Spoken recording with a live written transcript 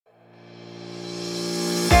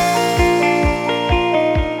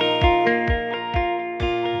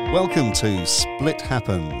Welcome to Split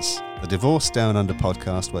Happens, the Divorce Down Under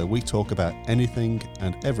podcast where we talk about anything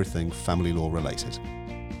and everything family law related.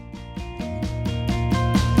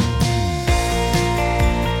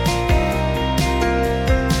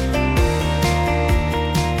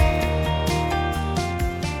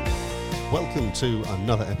 Welcome to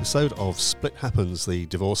another episode of Split Happens, the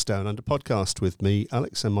Divorce Down Under podcast with me,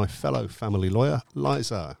 Alex, and my fellow family lawyer,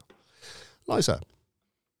 Liza. Liza.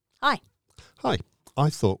 Hi. Hi. I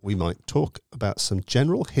thought we might talk about some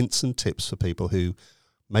general hints and tips for people who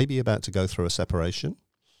may be about to go through a separation,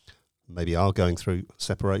 maybe are going through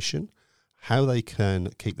separation, how they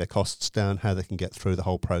can keep their costs down, how they can get through the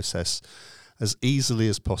whole process as easily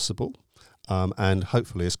as possible, and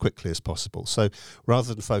hopefully as quickly as possible. So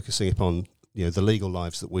rather than focusing upon the legal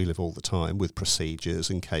lives that we live all the time with procedures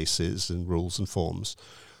and cases and rules and forms,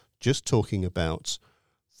 just talking about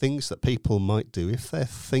things that people might do if they're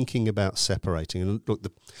thinking about separating. And look,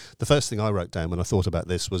 the first thing I wrote down when I thought about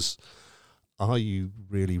this was, are you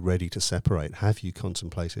really ready to separate? Have you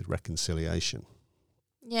contemplated reconciliation?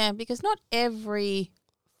 Yeah, because not every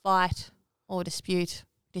fight or dispute,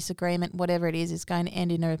 disagreement, whatever it is going to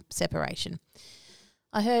end in a separation.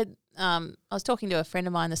 I heard, I was talking to a friend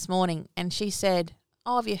of mine this morning and she said,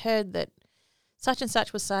 oh, have you heard that such and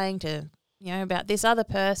such was saying to, about this other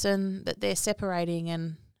person that they're separating?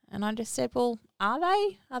 And I just said, well, are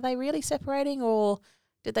they? Are they really separating, or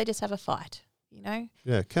did they just have a fight, Yeah,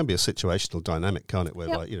 it can be a situational dynamic, can't it,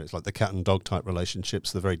 whereby, it's like the cat and dog type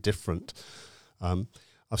relationships, they're very different. I've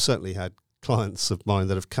certainly had clients of mine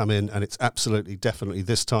that have come in and it's absolutely, definitely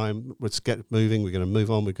this time, let's get moving, we're going to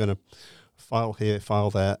move on, we're going to file here, file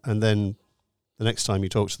there, and then the next time you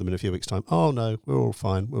talk to them in a few weeks' time, oh no, we're all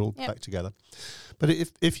fine, we're all back together. But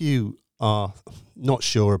if you are not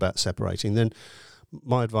sure about separating, then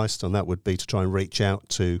my advice on that would be to try and reach out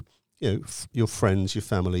to your friends, your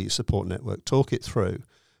family, your support network, talk it through.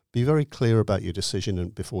 Be very clear about your decision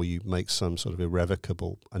and before you make some sort of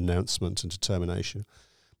irrevocable announcement and determination.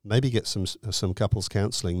 Maybe get some couples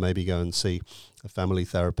counselling, maybe go and see a family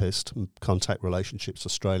therapist, Contact Relationships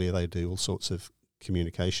Australia. They do all sorts of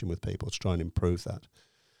communication with people to try and improve that.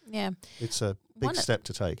 Yeah. It's a big step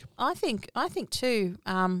to take. I think too,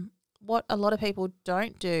 what a lot of people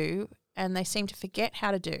don't do and they seem to forget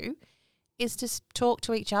how to do is to talk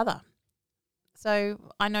to each other. So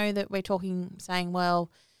I know that we're saying,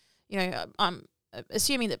 well, I'm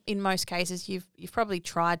assuming that in most cases you've probably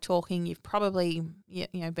tried talking, you've probably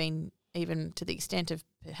been even to the extent of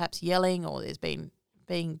perhaps yelling, or there's been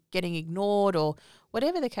getting ignored, or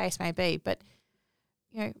whatever the case may be. But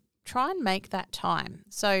try and make that time.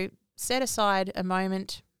 So set aside a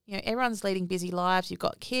moment. Everyone's leading busy lives. You've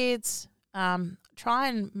got kids. Try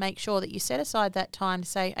and make sure that you set aside that time to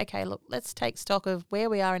say, okay, look, let's take stock of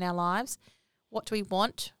where we are in our lives. What do we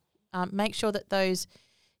want? Make sure that those,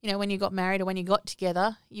 when you got married or when you got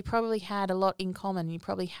together, you probably had a lot in common. You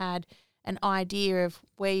probably had an idea of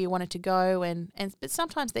where you wanted to go, but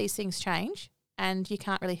sometimes these things change and you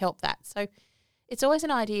can't really help that. So it's always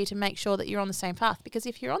an idea to make sure that you're on the same path, because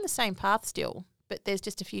if you're on the same path still, but there's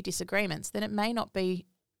just a few disagreements, then it may not be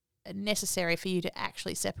necessary for you to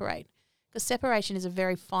actually separate. Because separation is a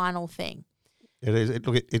very final thing. It is.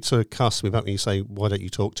 It sort of casts me back when you say, why don't you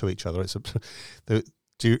talk to each other? Do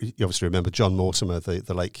you obviously remember John Mortimer,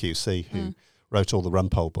 the late QC, who wrote all the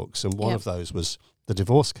Rumpole books, and one of those was the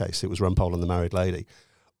divorce case. It was Rumpole and the Married Lady,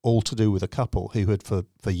 all to do with a couple who had for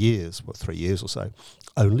years, 3 years or so,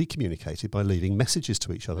 only communicated by leaving messages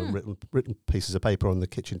to each other, written pieces of paper on the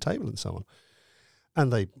kitchen table and so on.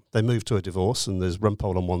 And they moved to a divorce, and there's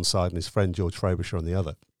Rumpole on one side and his friend George Frobisher on the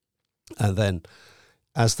other. And then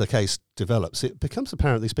as the case develops, it becomes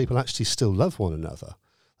apparent these people actually still love one another.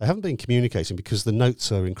 They haven't been communicating because the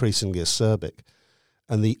notes are increasingly acerbic.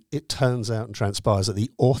 And it turns out and transpires that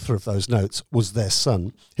the author of those notes was their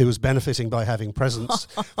son, who was benefiting by having presents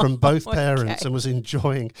from both parents and was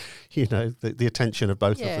enjoying, the attention of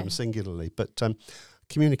both of them singularly. But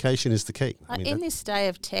communication is the key. In this day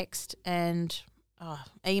of text and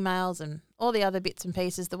emails and all the other bits and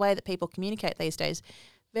pieces, the way that people communicate these days,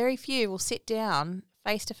 very few will sit down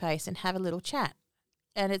face to face and have a little chat.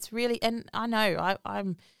 And it's really, and I know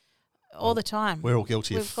I'm all the time. We're all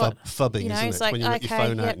guilty of fubbing, isn't it's it? like, when you get your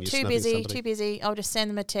phone out and you're too busy. I'll just send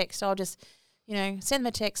them a text. I'll just, send them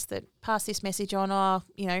a text that pass this message on. Or,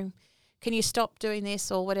 can you stop doing this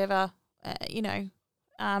or whatever?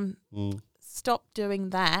 Stop doing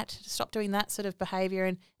that. Stop doing that sort of behaviour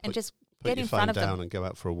and just get in front of them. Put your phone down and go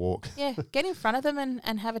out for a walk. Yeah, get in front of them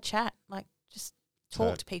and have a chat. Like, just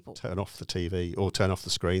talk to people. Turn off the TV or turn off the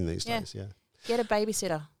screen these days, yeah. Get a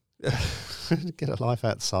babysitter. Get a life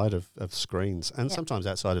outside of screens, and sometimes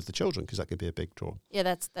outside of the children, because that can be a big draw. Yeah,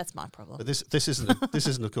 that's my problem. But this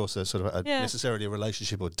isn't of course a sort of necessarily a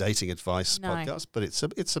relationship or dating advice podcast, but it's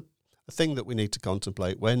a thing that we need to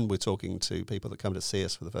contemplate when we're talking to people that come to see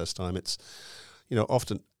us for the first time. It's,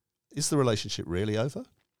 often, is the relationship really over?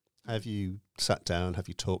 Have you sat down? Have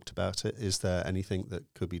you talked about it? Is there anything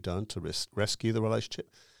that could be done to rescue the relationship?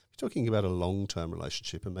 If you're talking about a long-term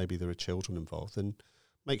relationship and maybe there are children involved, then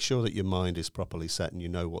make sure that your mind is properly set and you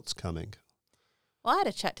know what's coming. Well, I had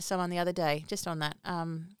a chat to someone the other day just on that.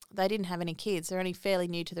 They didn't have any kids. They're only fairly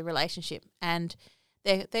new to the relationship, and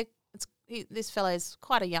this fellow's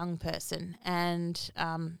quite a young person, and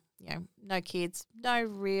no kids, no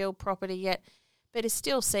real property yet, but is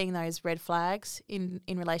still seeing those red flags in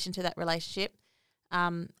relation to that relationship.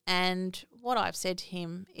 And what I've said to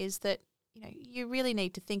him is that you really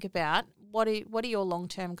need to think about what are your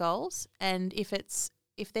long-term goals, and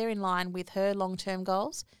if they're in line with her long-term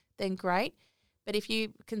goals, then great. But if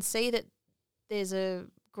you can see that there's a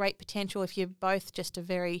great potential, if you're both just a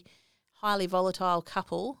very highly volatile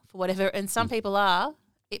couple for whatever, and some people are,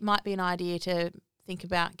 it might be an idea to think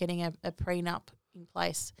about getting a prenup in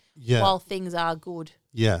place while things are good.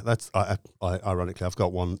 Yeah, that's ironically, I've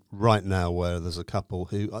got one right now where there's a couple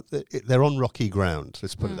who they're on rocky ground.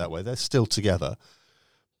 Let's put it that way. They're still together,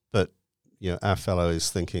 but our fellow is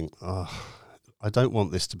thinking, I don't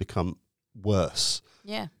want this to become worse.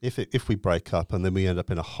 Yeah. If we break up and then we end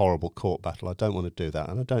up in a horrible court battle, I don't want to do that,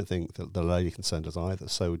 and I don't think that the lady concerned does either.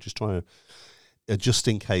 So we're just trying to. A just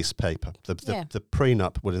in case paper. The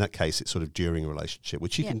prenup, well, in that case, it's sort of during a relationship,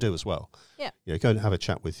 which you can do as well. Yeah. Go and have a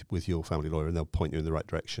chat with your family lawyer, and they'll point you in the right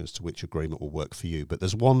direction as to which agreement will work for you. But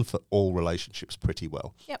there's one for all relationships pretty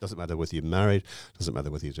well. Yep. Doesn't matter whether you're married, doesn't matter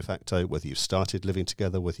whether you're de facto, whether you've started living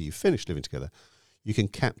together, whether you've finished living together. You can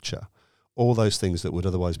capture all those things that would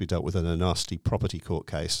otherwise be dealt with in a nasty property court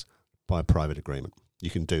case by a private agreement. You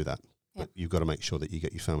can do that. But you've got to make sure that you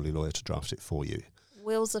get your family lawyer to draft it for you.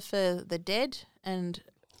 Wills are for the dead and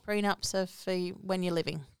prenups are for when you're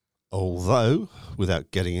living. Although, without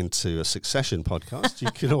getting into a succession podcast, you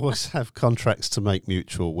can always have contracts to make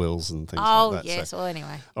mutual wills and things like that. Oh, yes. So, well,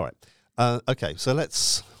 anyway. All right. Okay, so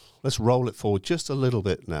let's roll it forward just a little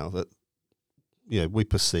bit now that, we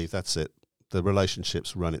perceive that's it. The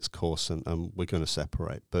relationship's run its course and we're going to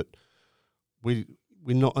separate. But we're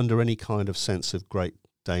not under any kind of sense of great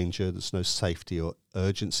danger. There's no safety or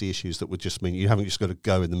urgency issues that would just mean you haven't just got to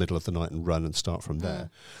go in the middle of the night and run and start from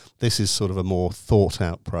there. This is sort of a more thought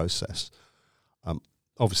out process.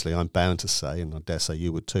 Obviously, I'm bound to say, and I dare say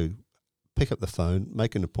you would too, pick up the phone,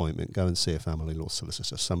 make an appointment, go and see a family law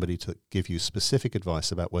solicitor, somebody to give you specific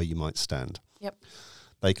advice about where you might stand. Yep.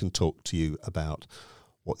 They can talk to you about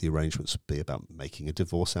what the arrangements would be about making a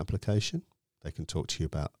divorce application. They can talk to you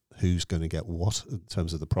about who's going to get what in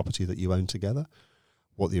terms of the property that you own together,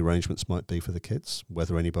 what the arrangements might be for the kids,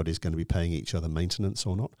 whether anybody's going to be paying each other maintenance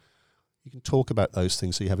or not. You can talk about those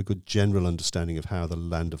things so you have a good general understanding of how the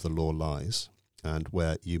land of the law lies and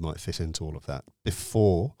where you might fit into all of that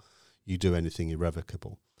before you do anything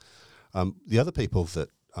irrevocable. The other people that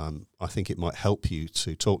I think it might help you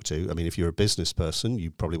to talk to, I mean, if you're a business person,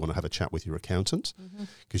 you probably want to have a chat with your accountant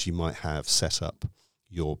because you might have set up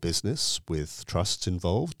your business with trusts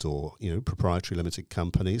involved or, proprietary limited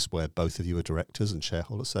companies where both of you are directors and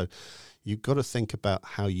shareholders. So you've got to think about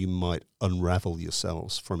how you might unravel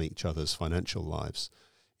yourselves from each other's financial lives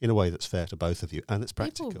in a way that's fair to both of you and it's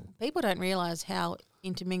practical. People don't realise how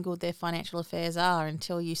intermingled their financial affairs are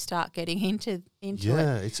until you start getting into it.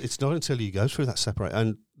 Yeah, it's not until you go through that separate.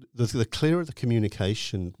 And the clearer the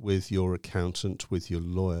communication with your accountant, with your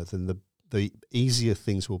lawyer, then the easier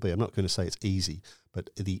things will be. I'm not going to say it's easy, but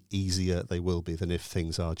the easier they will be than if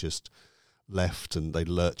things are just left and they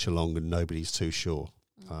lurch along and nobody's too sure.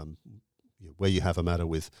 Where you have a matter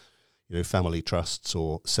with, family trusts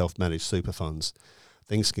or self-managed super funds,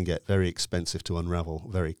 things can get very expensive to unravel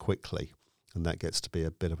very quickly, and that gets to be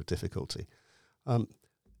a bit of a difficulty.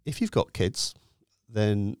 If you've got kids,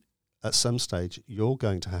 then at some stage you're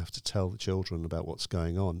going to have to tell the children about what's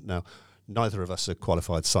going on. Now, neither of us are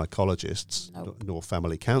qualified psychologists nor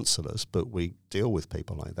family counsellors, but we deal with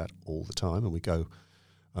people like that all the time, and we go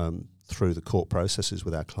through the court processes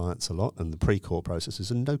with our clients a lot, and the pre-court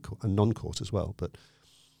processes and non-court as well. But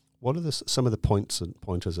what are some of the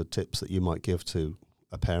pointers or tips that you might give to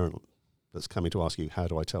a parent that's coming to ask you, how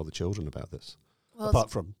do I tell the children about this? Well,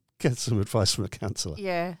 apart from get some advice from a counsellor.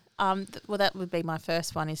 Yeah. Well, that would be my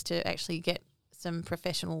first one, is to actually get some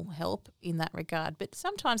professional help in that regard. But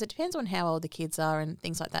sometimes it depends on how old the kids are and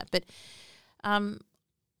things like that. But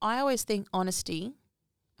I always think honesty,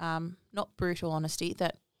 not brutal honesty,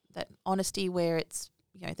 that that honesty where it's,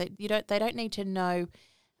 that they don't need to know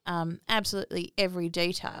absolutely every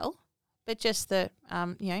detail, but just that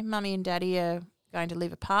mummy and daddy are going to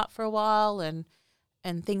live apart for a while and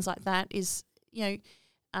things like that is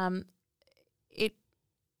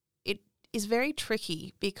it is very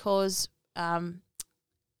tricky because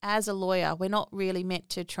as a lawyer, we're not really meant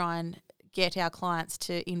to try and get our clients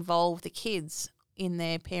to involve the kids in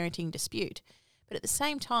their parenting dispute. But at the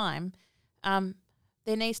same time,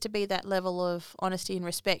 there needs to be that level of honesty and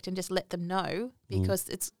respect and just let them know, because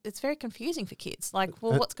it's very confusing for kids. Like,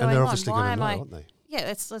 well, what's going on? Why am I? Aren't they? Yeah,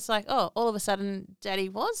 it's like, oh, all of a sudden daddy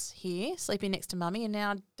was here sleeping next to mummy and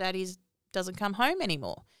now daddy doesn't come home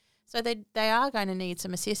anymore. So they are going to need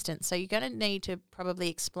some assistance. So you're going to need to probably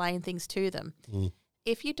explain things to them.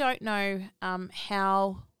 If you don't know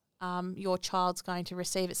how your child's going to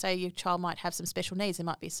receive it, say your child might have some special needs, there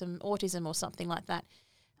might be some autism or something like that,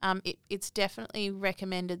 it's definitely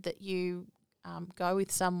recommended that you go with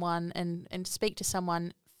someone and speak to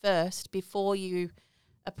someone first before you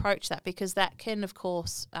approach that, because that can, of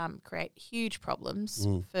course, create huge problems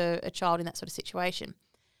for a child in that sort of situation.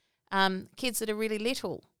 Kids that are really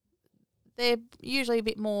little, they're usually a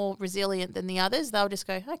bit more resilient than the others. They'll just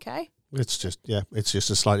go, okay. It's just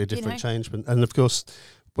a slightly different change. And of course,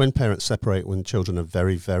 when parents separate when children are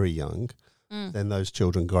very, very young, then those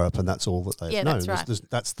children grow up and that's all that they've known. That's right.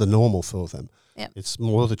 That's the normal for them. Yep. It's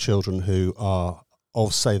more the children who are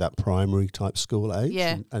of, say, that primary type school age,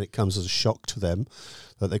 and it comes as a shock to them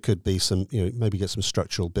that there could be some, maybe get some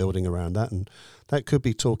structural building around that, and that could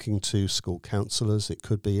be talking to school counsellors. It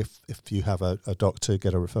could be if you have a doctor,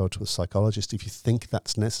 get a referral to a psychologist if you think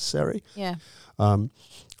that's necessary. Yeah.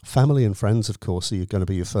 Family and friends, of course, are going to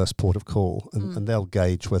be your first port of call, and they'll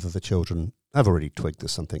gauge whether the children have already twigged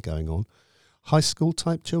there's something going on. High school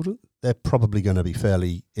type children, they're probably going to be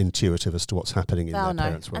fairly intuitive as to what's happening in their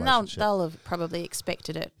parents' relationship. And they'll have probably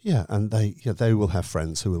expected it. Yeah, and they will have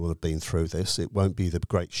friends who will have been through this. It won't be the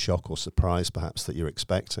great shock or surprise, perhaps, that you're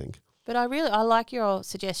expecting. But I like your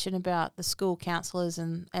suggestion about the school counsellors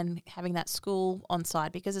and having that school on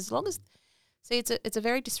side, because as long as it's a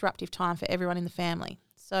very disruptive time for everyone in the family.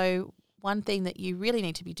 So one thing that you really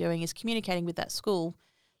need to be doing is communicating with that school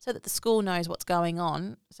so that the school knows what's going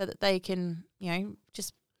on, so that they can,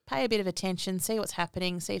 just pay a bit of attention, see what's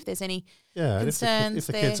happening, see if there's any concerns. And if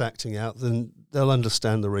the kid's acting out, then they'll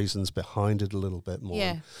understand the reasons behind it a little bit more.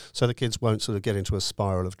 Yeah. So the kids won't sort of get into a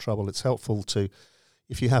spiral of trouble. It's helpful to,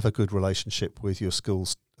 if you have a good relationship with your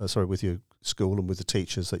with your school and with the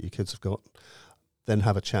teachers that your kids have got, then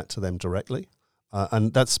have a chat to them directly.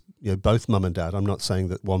 And that's both mum and dad. I'm not saying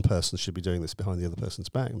that one person should be doing this behind the other person's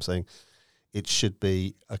back. I'm saying it should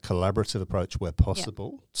be a collaborative approach where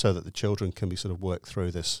possible, so that the children can be sort of work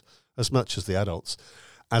through this as much as the adults.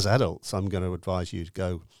 As adults, I'm going to advise you to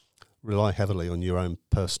go rely heavily on your own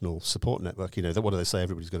personal support network. What do they say?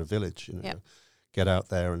 Everybody's got a village. Get out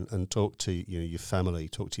there and talk to your family,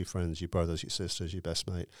 talk to your friends, your brothers, your sisters, your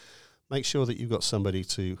best mate. Make sure that you've got somebody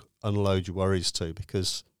to unload your worries to,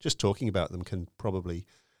 because just talking about them can probably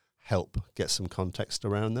help get some context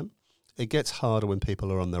around them. It gets harder when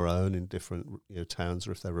people are on their own in different towns,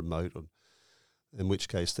 or if they're remote, in which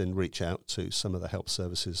case then reach out to some of the help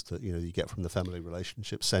services that you get from the family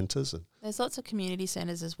relationship centres. And there's lots of community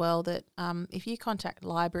centres as well that if you contact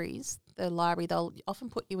libraries, they'll often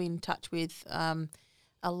put you in touch with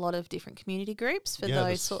a lot of different community groups for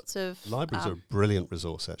those sorts of... Libraries are a brilliant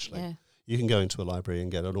resource, actually. Yeah. You can go into a library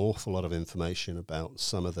and get an awful lot of information about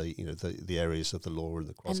some of the the areas of the law and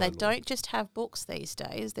the quasi-law. And they don't just have books these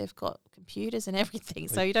days; they've got computers and everything.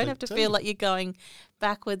 So you don't have to feel like you're going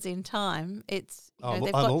backwards in time. It's I'm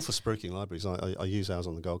all for spruiking libraries. I use ours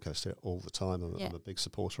on the Gold Coast here all the time. I'm a big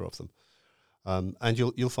supporter of them. And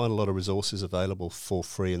you'll find a lot of resources available for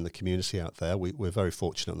free in the community out there. We're very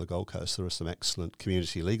fortunate on the Gold Coast. There are some excellent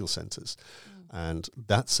community legal centres. And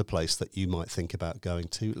that's a place that you might think about going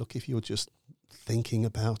to. Look, if you're just thinking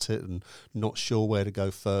about it and not sure where to go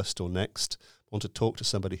first or next, want to talk to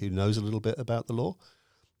somebody who knows a little bit about the law,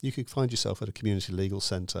 you could find yourself at a community legal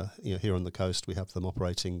centre. Here on the coast, we have them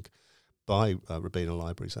operating by Robina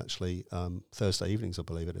Libraries, actually, Thursday evenings, I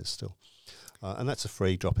believe it is still. And that's a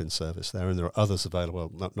free drop-in service there. And there are others available,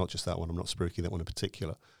 not just that one. I'm not spruiking that one in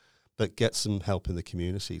particular. But get some help in the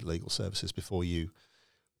community legal services before you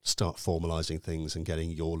start formalising things and getting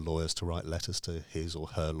your lawyers to write letters to his or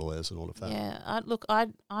her lawyers and all of that. Yeah,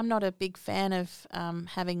 I'm not a big fan of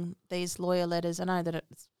having these lawyer letters. I know that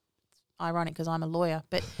it's ironic because I'm a lawyer,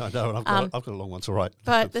 but I know, and I've got a long one to write.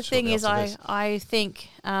 But the thing is, I think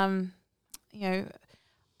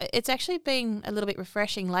it's actually been a little bit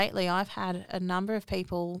refreshing lately. I've had a number of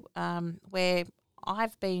people where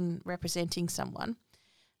I've been representing someone,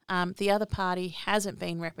 the other party hasn't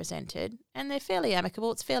been represented, and they're fairly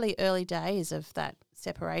amicable. It's fairly early days of that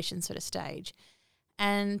separation sort of stage.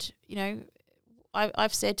 And, you know,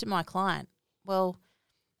 I've said to my client, well,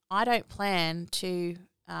 I don't plan to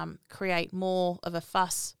create more of a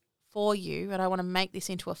fuss for you, and I want to make this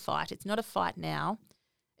into a fight. It's not a fight now.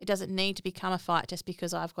 It doesn't need to become a fight just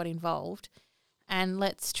because I've got involved. And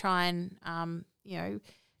let's try and,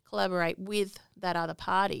 collaborate with that other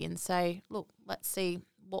party and say, look, let's see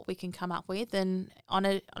what we can come up with, and on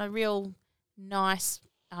a real nice,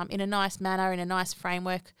 in a nice manner, in a nice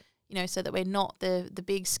framework, you know, so that we're not the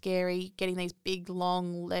big scary, getting these big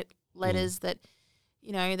long letters that,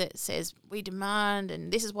 you know, that says we demand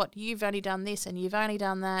and this is what you've only done this and you've only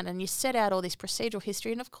done that, and you set out all this procedural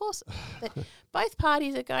history, and of course that both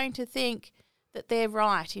parties are going to think that they're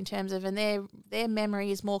right in terms of, and their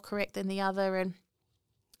memory is more correct than the other, and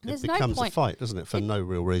there's no point. It becomes a fight, doesn't it? For no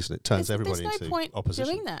real reason. It turns everybody into opposition. There's no point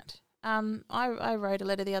doing that. I wrote a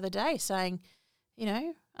letter the other day saying, you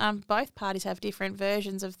know, both parties have different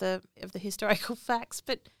versions of the historical facts,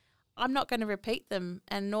 but I'm not going to repeat them,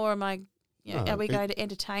 and nor am I. You know, are we going to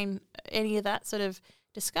entertain any of that sort of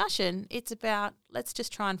discussion? It's about, let's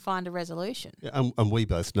just try and find a resolution. Yeah, and we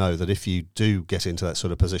both know that if you do get into that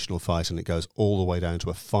sort of positional fight and it goes all the way down to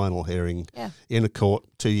a final hearing in a court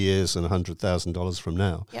 2 years and $100,000 from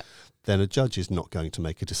now, then a judge is not going to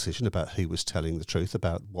make a decision about who was telling the truth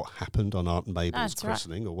about what happened on Aunt Mabel's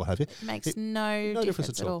christening or what have you. It makes no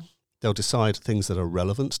difference at all. They'll decide things that are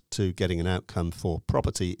relevant to getting an outcome for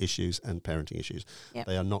property issues and parenting issues. Yep.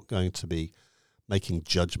 They are not going to be making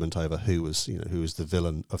judgment over who was the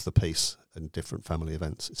villain of the piece in different family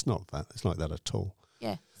events. It's not that. It's like that at all.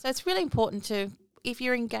 Yeah. So it's really important to, if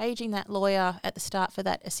you're engaging that lawyer at the start for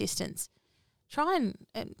that assistance, try and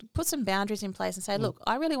put some boundaries in place and say, look,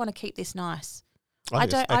 I really want to keep this nice. I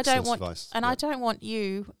don't want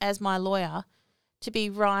you as my lawyer to be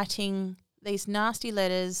writing these nasty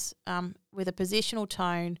letters with a positional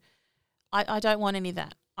tone. I don't want any of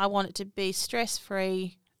that. I want it to be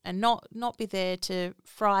stress-free and not be there to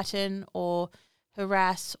frighten or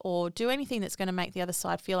harass or do anything that's going to make the other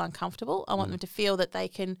side feel uncomfortable. I want them to feel that they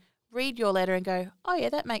can read your letter and go, oh, yeah,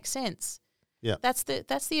 that makes sense. Yeah, that's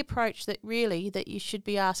the approach that you should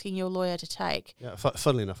be asking your lawyer to take. Yeah,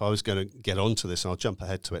 funnily enough, I was going to get onto this. I'll jump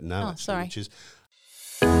ahead to it now. Actually, sorry. Which is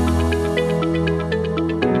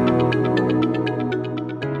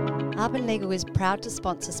Arbon Legal is proud to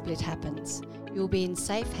sponsor Split Happens. You will be in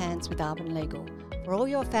safe hands with Arbon Legal. For all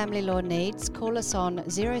your family law needs, call us on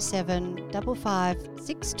 0755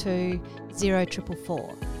 62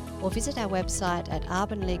 0444 or visit our website at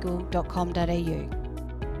arbonlegal.com.au.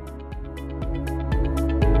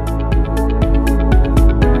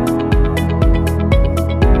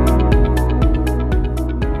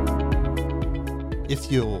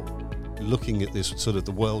 If you're looking at this sort of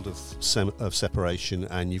the world of separation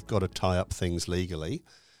and you've got to tie up things legally,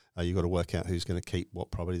 you've got to work out who's going to keep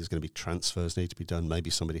what property. There's going to be transfers need to be done.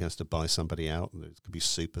 Maybe somebody has to buy somebody out. There could be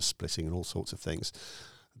super splitting and all sorts of things.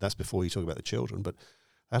 That's before you talk about the children. But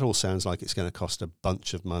that all sounds like it's going to cost a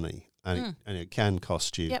bunch of money. And it can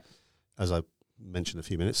cost you, as I mentioned a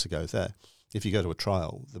few minutes ago there, if you go to a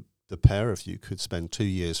trial, the pair of you could spend 2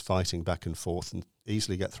 years fighting back and forth and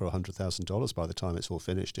easily get through $100,000 by the time it's all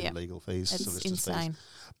finished in legal fees, solicitors' fees,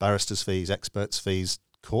 barristers' fees, experts' fees,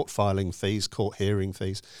 court filing fees, court hearing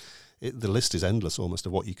fees. The list is endless almost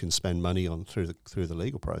of what you can spend money on through the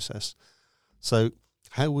legal process. So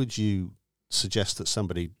how would you suggest that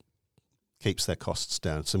somebody keeps their costs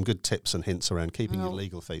down? Some good tips and hints around keeping your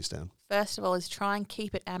legal fees down. First of all is try and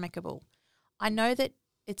keep it amicable. I know that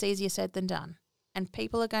it's easier said than done, and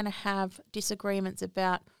people are going to have disagreements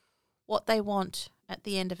about what they want at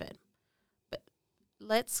the end of it. But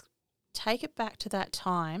let's take it back to that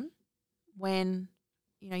time when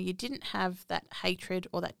you didn't have that hatred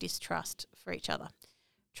or that distrust for each other.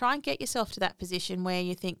 Try and get yourself to that position where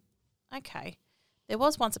you think, okay, there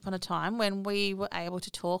was once upon a time when we were able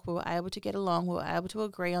to talk, we were able to get along, we were able to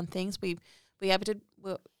agree on things, we were able to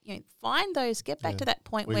find those, get back to that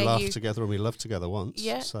point where we laughed together and we loved together once.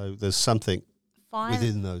 Yeah. So there's something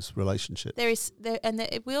within those relationships.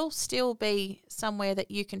 It will still be somewhere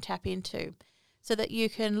that you can tap into so that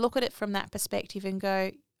you can look at it from that perspective and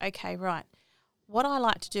go, okay, right. What I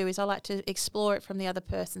like to do is I like to explore it from the other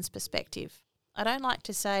person's perspective. I don't like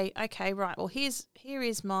to say, okay, right, well, here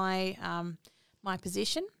is my my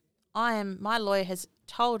position. My lawyer has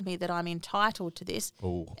told me that I'm entitled to this.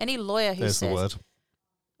 Ooh, any lawyer who says, the word.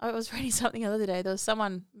 I was reading something the other day. There was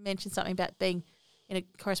someone mentioned something about being in a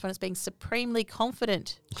correspondence being supremely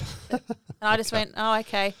confident. And I just went, oh,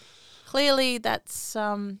 okay. clearly that's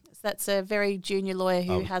a very junior lawyer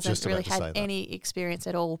who hasn't really had any experience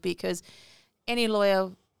at all, because any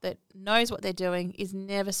lawyer that knows what they're doing is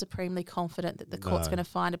never supremely confident that the court's going to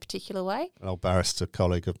find a particular way. An old barrister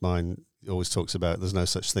colleague of mine always talks about there's no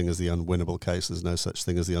such thing as the unwinnable case, there's no such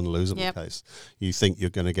thing as the unlosable case. You think you're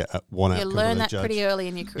going to get one outcome. You learn that pretty early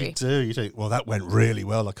in your career. You think, well, that went really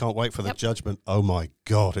well, I can't wait for the judgment. Oh my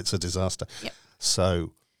God, it's a disaster. Yep.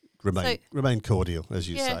 So remain cordial, as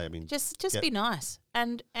you say. I mean, just be nice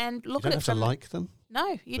and look at it. You don't have to like them.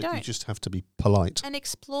 No, you don't. You just have to be polite and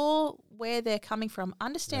explore where they're coming from,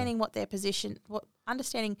 understanding what their position,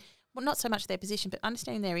 not so much their position, but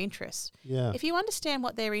understanding their interests. Yeah. If you understand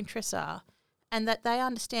what their interests are, and that they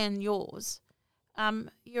understand yours,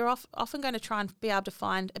 you're often going to try and be able to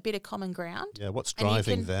find a bit of common ground. Yeah. What's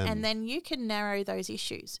driving them? And then you can narrow those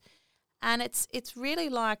issues, and it's really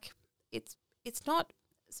like it's not.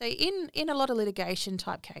 So in a lot of litigation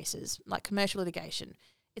type cases, like commercial litigation,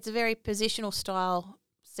 it's a very positional style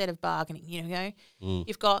set of bargaining.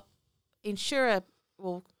 You've got insurer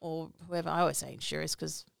or whoever. I always say insurers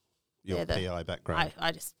because your PI background.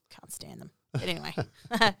 I just can't stand them. But anyway,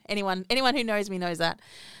 anyone who knows me knows that.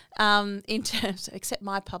 In terms, except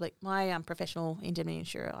my professional indemnity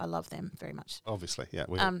insurer, I love them very much. Obviously, yeah,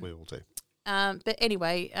 we all do. But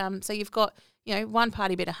anyway, so you've got one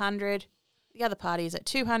party bid 100. The other party is at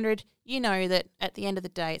 200, you know that at the end of the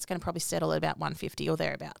day it's going to probably settle at about 150 or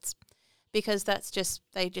thereabouts, because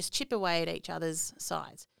they just chip away at each other's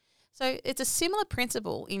sides. So it's a similar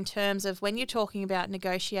principle in terms of when you're talking about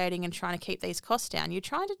negotiating and trying to keep these costs down, you're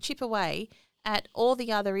trying to chip away at all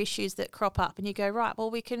the other issues that crop up, and you go, right,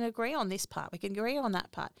 well, we can agree on this part, we can agree on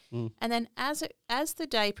that part. And then as the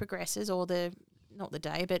day progresses, or not the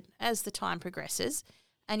day, but as the time progresses,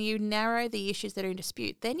 and you narrow the issues that are in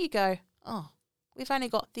dispute, then you go, oh, we've only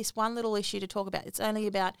got this one little issue to talk about. It's only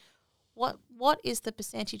about what is the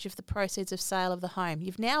percentage of the proceeds of sale of the home.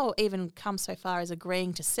 You've now even come so far as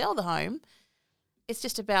agreeing to sell the home. It's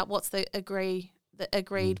just about what's the agreed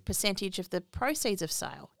percentage of the proceeds of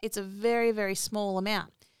sale. It's a very, very small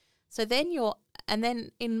amount. So then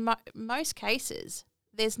in most cases,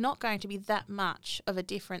 there's not going to be that much of a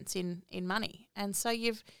difference in money. And so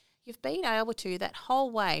you've been able to, that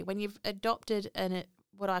whole way, when you've adopted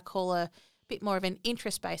what I call a bit more of an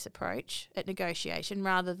interest-based approach at negotiation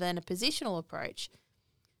rather than a positional approach,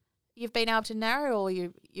 you've been able to narrow all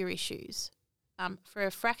your issues for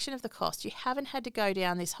a fraction of the cost. You haven't had to go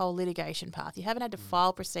down this whole litigation path. You haven't had to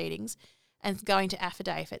file proceedings and go into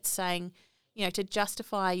affidavits saying, to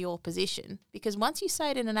justify your position. Because once you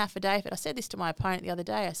say it in an affidavit, I said this to my opponent the other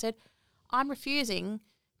day, I said, I'm refusing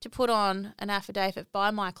to put on an affidavit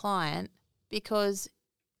by my client because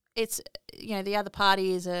it's, the other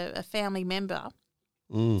party is a family member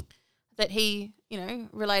that he,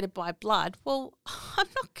 related by blood. Well, I'm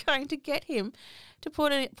not going to get him to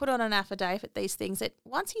put on an affidavit these things that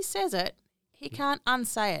once he says it, he can't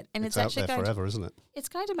unsay it. And it's actually out there forever, isn't it? It's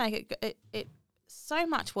going to make it so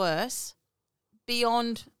much worse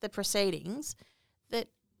beyond the proceedings that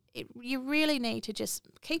you really need to just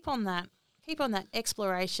keep on that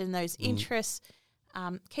exploration, those interests,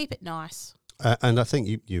 keep it nice. And I think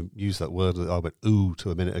you used that word that I went ooh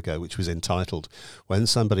to a minute ago, which was entitled. When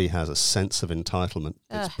somebody has a sense of entitlement,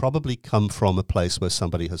 it's probably come from a place where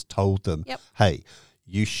somebody has told them, hey,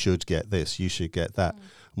 you should get this, you should get that.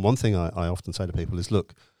 And one thing I often say to people is,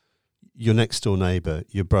 look, your next door neighbour,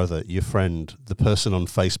 your brother, your friend, the person on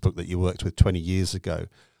Facebook that you worked with 20 years ago,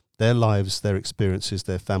 their lives, their experiences,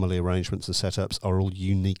 their family arrangements and setups are all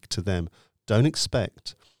unique to them. Don't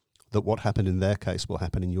expect that what happened in their case will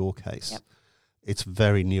happen in your case. It's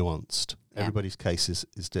very nuanced. Everybody's cases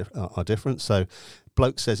are different. So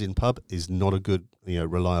bloke says in pub is not a good,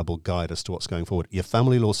 reliable guide as to what's going forward. Your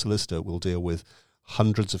family law solicitor will deal with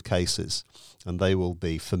hundreds of cases, and they will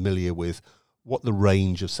be familiar with what the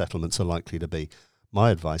range of settlements are likely to be. My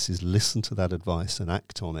advice is listen to that advice and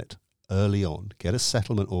act on it early on. Get a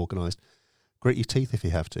settlement organised. Grit your teeth if you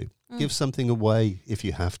have to. Give something away if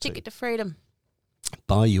you have to. Ticket to freedom.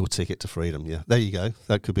 Buy your ticket to freedom. Yeah, there you go.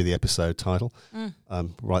 That could be the episode title.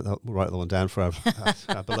 Write that one down for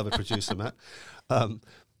our beloved producer, Matt.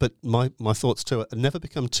 But my thoughts too are never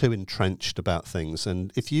become too entrenched about things.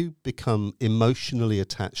 And if you become emotionally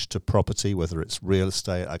attached to property, whether it's real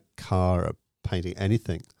estate, a car, a painting,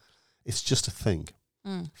 anything, it's just a thing.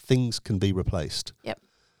 Things can be replaced. Yep.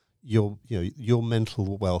 Your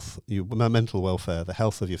mental wealth, your mental welfare, the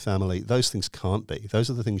health of your family, those things can't be. Those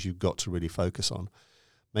are the things you've got to really focus on.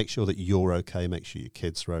 Make sure that you're okay. Make sure your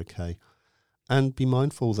kids are okay, and be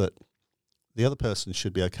mindful that the other person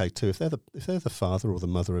should be okay too. If they're the father or the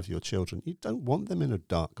mother of your children, you don't want them in a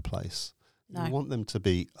dark place. No. You want them to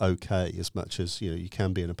be okay as much as you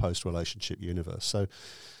can be in a post-relationship universe. So,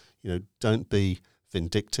 don't be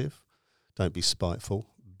vindictive, don't be spiteful,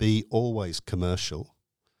 be always commercial.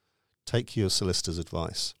 Take your solicitor's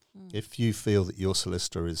advice. If you feel that your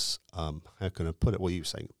solicitor is, how can I put it? Well, you were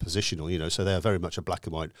saying positional, so they are very much a black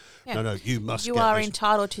and white. Yeah. No, you must. You get are this.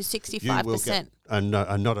 entitled to 65%. And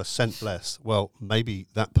not a cent less. Well, maybe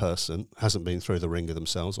that person hasn't been through the ringer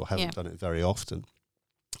themselves or haven't done it very often,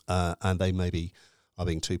 and they maybe are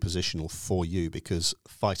being too positional for you because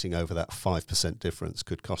fighting over that 5% difference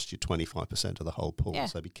could cost you 25% of the whole pool. Yeah.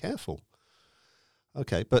 So be careful.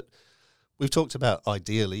 Okay, but we've talked about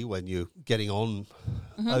ideally when you're getting on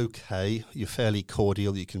okay, you're fairly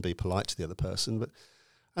cordial, you can be polite to the other person,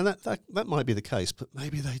 and that might be the case, but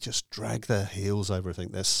maybe they just drag their heels over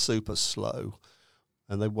everything. They're super slow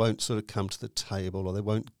and they won't sort of come to the table or they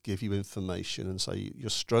won't give you information, and so you're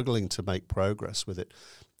struggling to make progress with it.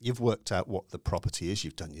 You've worked out what the property is,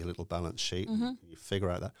 you've done your little balance sheet, and you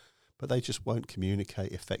figure out that, but they just won't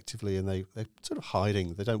communicate effectively and they're sort of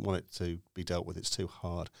hiding. They don't want it to be dealt with. It's too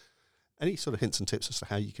hard. Any sort of hints and tips as to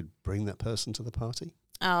how you could bring that person to the party?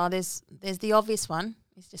 Oh, there's the obvious one.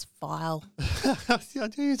 It's just file. Yeah,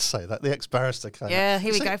 you'd say that. The ex-barrister came. Yeah,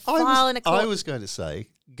 here we See, go. File in a court. I was going to say,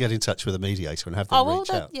 get in touch with a mediator and have them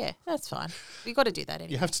reach out. Yeah, that's fine. You've got to do that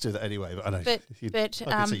anyway. You have to do that anyway, but I know. But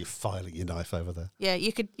I can see you filing your knife over there. Yeah,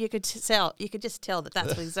 you could just tell that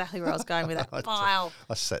that's exactly where I was going with that. File.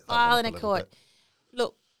 I set that File one in up a court. bit.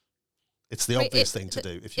 Look, It's the obvious thing to do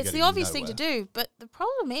if you're it's getting the obvious nowhere. thing to do, but the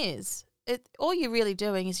problem is, all you're really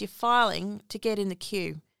doing is you're filing to get in the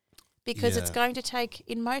queue, because it's going to take,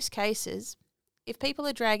 in most cases, if people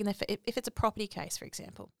are dragging if it's a property case, for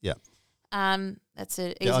example. Yeah. That's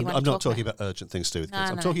an easy one. I'm not talking about urgent things to do with kids.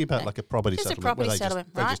 I'm talking about like a property Just a settlement property where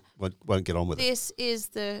settlement, they just won't get on with it.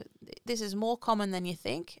 This is more common than you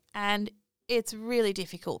think, and it's really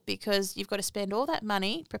difficult because you've got to spend all that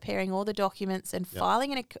money preparing all the documents and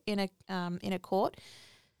filing in a court,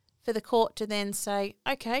 for the court to then say,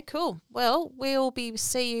 okay, cool, well, we'll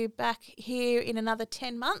see you back here in another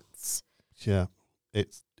 10 months. Yeah,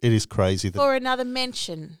 it is crazy. For another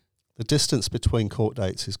mention. The distance between court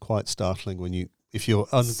dates is quite startling if you're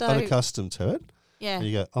unaccustomed to it. Yeah. And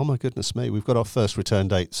you go, oh my goodness me, we've got our first return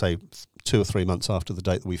date, say 2 or 3 months after the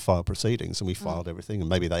date that we filed proceedings, and we filed everything, and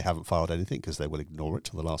maybe they haven't filed anything because they will ignore it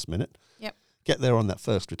till the last minute. Yep. Get there on that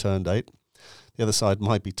first return date. The other side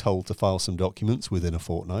might be told to file some documents within a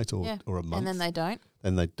fortnight or a month. And then they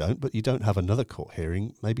don't. But you don't have another court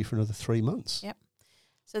hearing maybe for another 3 months. Yep.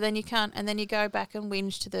 So then you can't, and then you go back and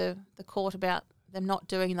whinge to the court about them not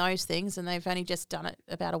doing those things, and they've only just done it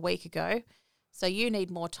about a week ago. So you need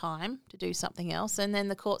more time to do something else. And then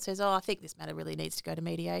the court says, I think this matter really needs to go to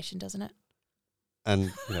mediation, doesn't it?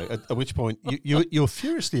 And at which point you're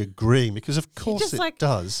furiously agreeing because of course it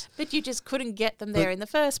does. But you just couldn't get them there in the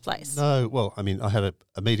first place. No, well, I mean, I had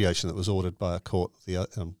a mediation that was ordered by a court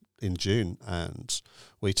in June, and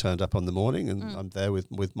we turned up on the morning, and I'm there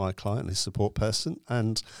with my client and his support person,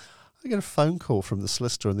 and I get a phone call from the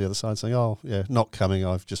solicitor on the other side saying, oh, yeah, not coming.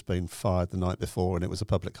 I've just been fired the night before and it was a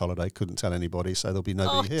public holiday. Couldn't tell anybody, so there'll be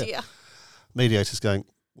nobody here. Dear. Mediator's going,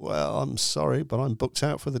 well, I'm sorry, but I'm booked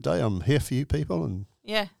out for the day. I'm here for you people. And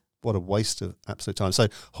what a waste of absolute time. So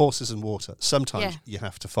horses and water. Sometimes you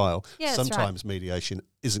have to file. Yeah, sometimes mediation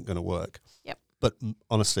isn't going to work. Yep. But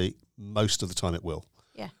honestly, most of the time it will.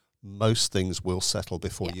 Yeah. Most things will settle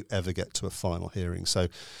before you ever get to a final hearing. So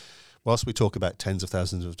whilst we talk about tens of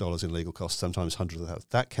thousands of dollars in legal costs, sometimes hundreds of thousands,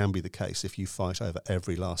 that can be the case if you fight over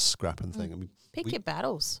every last scrap and thing. I mean, Pick your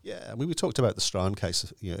battles. Yeah, I mean, we talked about the Strachan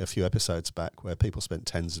case a few episodes back where people spent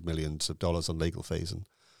tens of millions of dollars on legal fees, and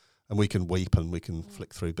we can weep and we can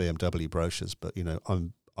flick through BMW brochures, but,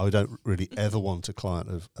 I don't really ever want a client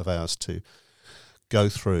of ours to go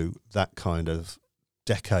through that kind of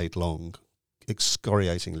decade-long,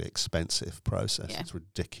 excoriatingly expensive process. Yeah. It's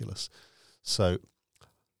ridiculous. So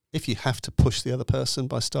if you have to push the other person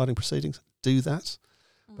by starting proceedings, do that.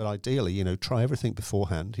 But ideally, try everything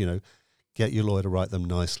beforehand. Get your lawyer to write them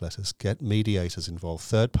nice letters. Get mediators involved.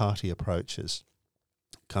 Third-party approaches.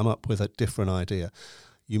 Come up with a different idea.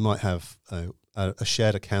 You might have a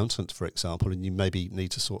shared accountant, for example, and you maybe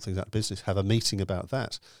need to sort things out in business. Have a meeting about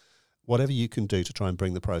that. Whatever you can do to try and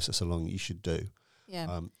bring the process along, you should do.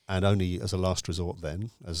 Yeah. And only as a last resort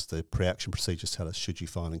then, as the pre-action procedures tell us, should you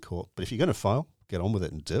file in court. But if you're going to file, get on with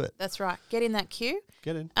it and do it. That's right. Get in that queue.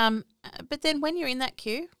 Get in. But then when you're in that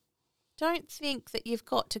queue, don't think that you've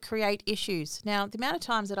got to create issues. Now, the amount of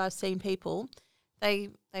times that I've seen people they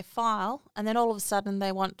file, and then all of a sudden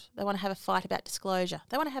they want to have a fight about disclosure.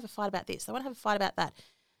 They want to have a fight about this. They want to have a fight about that.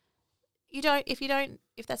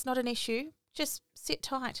 If that's not an issue, just sit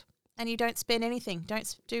tight and you don't spend anything.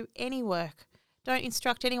 Don't do any work. Don't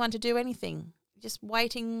instruct anyone to do anything. Just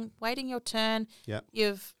waiting your turn. Yep.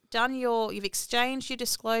 You've exchanged your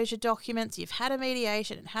disclosure documents. You've had a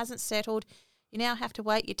mediation. It hasn't settled. You now have to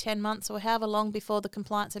wait your 10 months or however long before the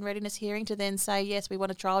compliance and readiness hearing to then say, yes, we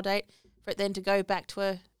want a trial date, for it then to go back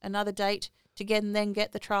to another date to then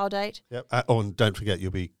get the trial date. Yep. And don't forget,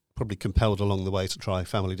 you'll be probably compelled along the way to try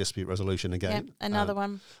family dispute resolution again. Yep, another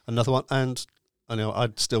one. And I know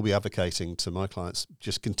I'd still be advocating to my clients,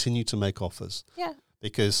 just continue to make offers. Yeah.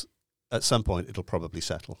 Because at some point it'll probably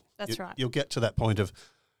settle. That's right. You'll get to that point of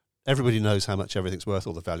everybody knows how much everything's worth,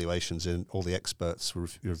 all the valuations in, all the experts'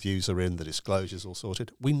 reviews are in, the disclosures all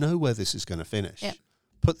sorted. We know where this is going to finish. Yep.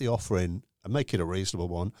 Put the offer in and make it a reasonable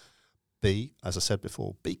one. Be, as I said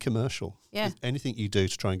before, be commercial. Yeah. Anything you do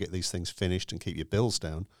to try and get these things finished and keep your bills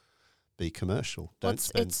down, be commercial. Don't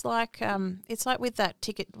spend. It's like with that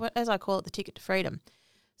ticket, as I call it, the ticket to freedom.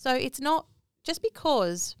 So it's not just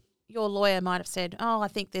because your lawyer might have said, oh, I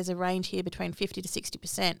think there's a range here between 50 to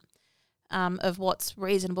 60% of what's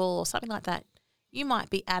reasonable or something like that. You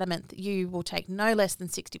might be adamant that you will take no less than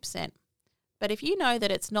 60%. But if you know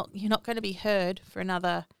that you're not going to be heard for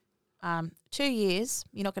another 2 years,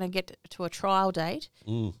 you're not going to get to a trial date.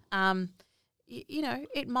 It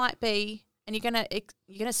might be, and you're going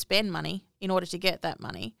to spend money in order to get that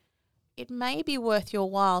money. It may be worth your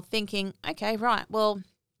while thinking, okay, right, well,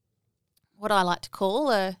 what I like to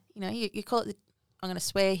call you call it. I'm going to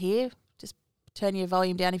swear here. Just turn your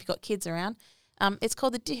volume down if you've got kids around. It's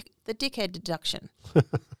called the dickhead deduction.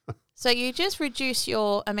 So you just reduce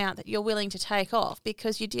your amount that you're willing to take off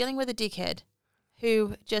because you're dealing with a dickhead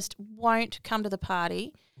who just won't come to the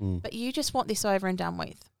party, but you just want this over and done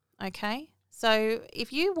with, okay? So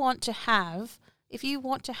if you want to have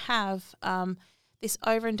this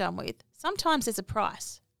over and done with, sometimes there's a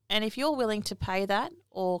price. And if you're willing to pay that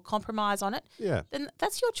or compromise on it, then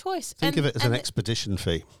that's your choice. Think of it as an expedition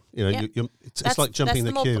fee. It's like jumping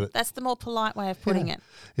the queue. That's the more polite way of putting it.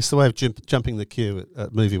 It's the way of jumping the queue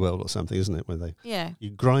at Movie World or something, isn't it? Where you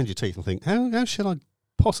grind your teeth and think, how should I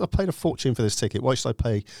I paid a fortune for this ticket. Why should I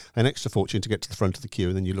pay an extra fortune to get to the front of the queue?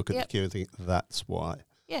 And then you look at the queue and think, that's why.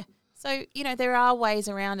 Yeah. So, there are ways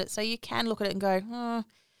around it. So you can look at it and go,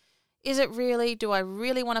 is it really, do I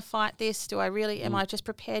really want to fight this? Am I just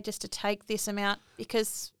prepared just to take this amount?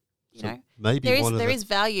 Because, maybe there is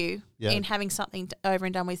value in having something over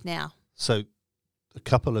and done with now. So a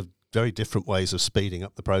couple of very different ways of speeding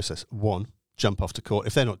up the process. One, jump off to court.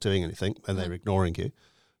 If they're not doing anything and they're ignoring you,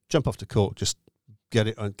 jump off to court, just get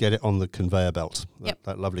it on the conveyor belt,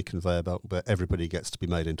 that lovely conveyor belt where everybody gets to be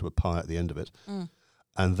made into a pie at the end of it.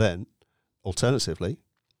 And then, alternatively,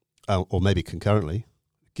 or maybe concurrently,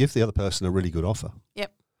 give the other person a really good offer.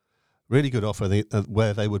 Yep. Really good offer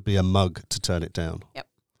where they would be a mug to turn it down. Yep.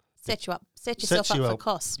 Set you up. Set yourself up for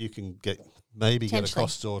costs. You can get a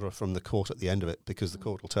costs order from the court at the end of it because the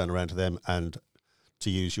court will turn around to them and, to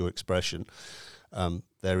use your expression,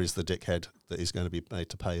 there is the dickhead that is going to be made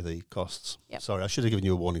to pay the costs. Yep. Sorry, I should have given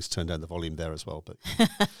you a warning to turn down the volume there as well, but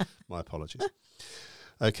my apologies.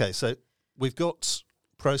 Okay, so we've got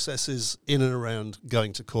processes in and around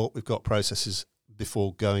going to court. We've got processes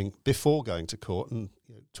before going to court, and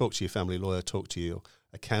talk to your family lawyer, talk to your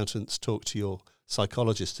accountants, talk to your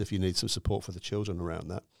psychologist if you need some support for the children around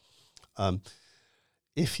that.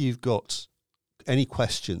 If you've got any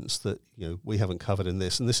questions that we haven't covered in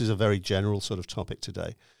this, and this is a very general sort of topic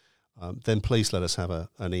today, then please let us have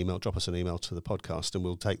an email. Drop us an email to the podcast, and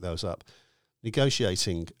we'll take those up.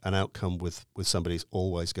 Negotiating an outcome with somebody is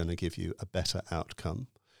always going to give you a better outcome.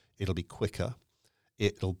 It'll be quicker.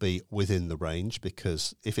 It'll be within the range,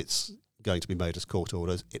 because if it's going to be made as court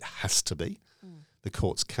orders, it has to be. The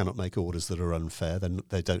courts cannot make orders that are unfair. Then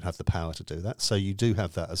they don't have the power to do that. So you do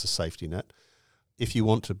have that as a safety net. If you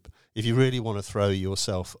really want to throw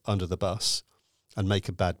yourself under the bus and make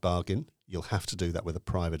a bad bargain, you'll have to do that with a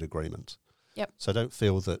private agreement. Yep. So don't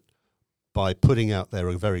feel that by putting out there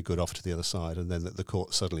a very good offer to the other side and then that the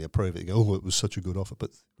court suddenly approve it, you go, oh, it was such a good offer.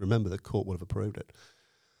 But remember, the court would have approved it.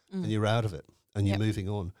 And you're out of it and you're moving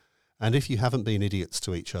on. And if you haven't been idiots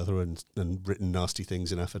to each other and written nasty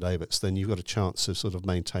things in affidavits, then you've got a chance of sort of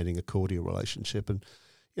maintaining a cordial relationship. And,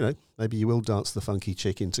 maybe you will dance the funky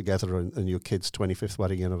chicken together and your kid's 25th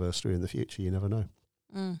wedding anniversary in the future. You never know.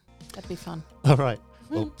 That'd be fun. All right.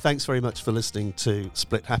 Well, thanks very much for listening to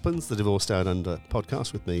Split Happens, the Divorce Down Under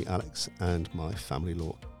podcast with me, Alex, and my family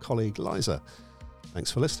law colleague, Liza.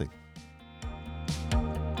 Thanks for listening.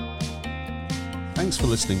 Thanks for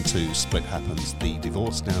listening to Split Happens, the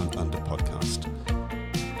Divorce Down Under podcast.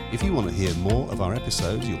 If you want to hear more of our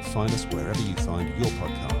episodes, you'll find us wherever you find your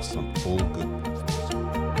podcasts on all good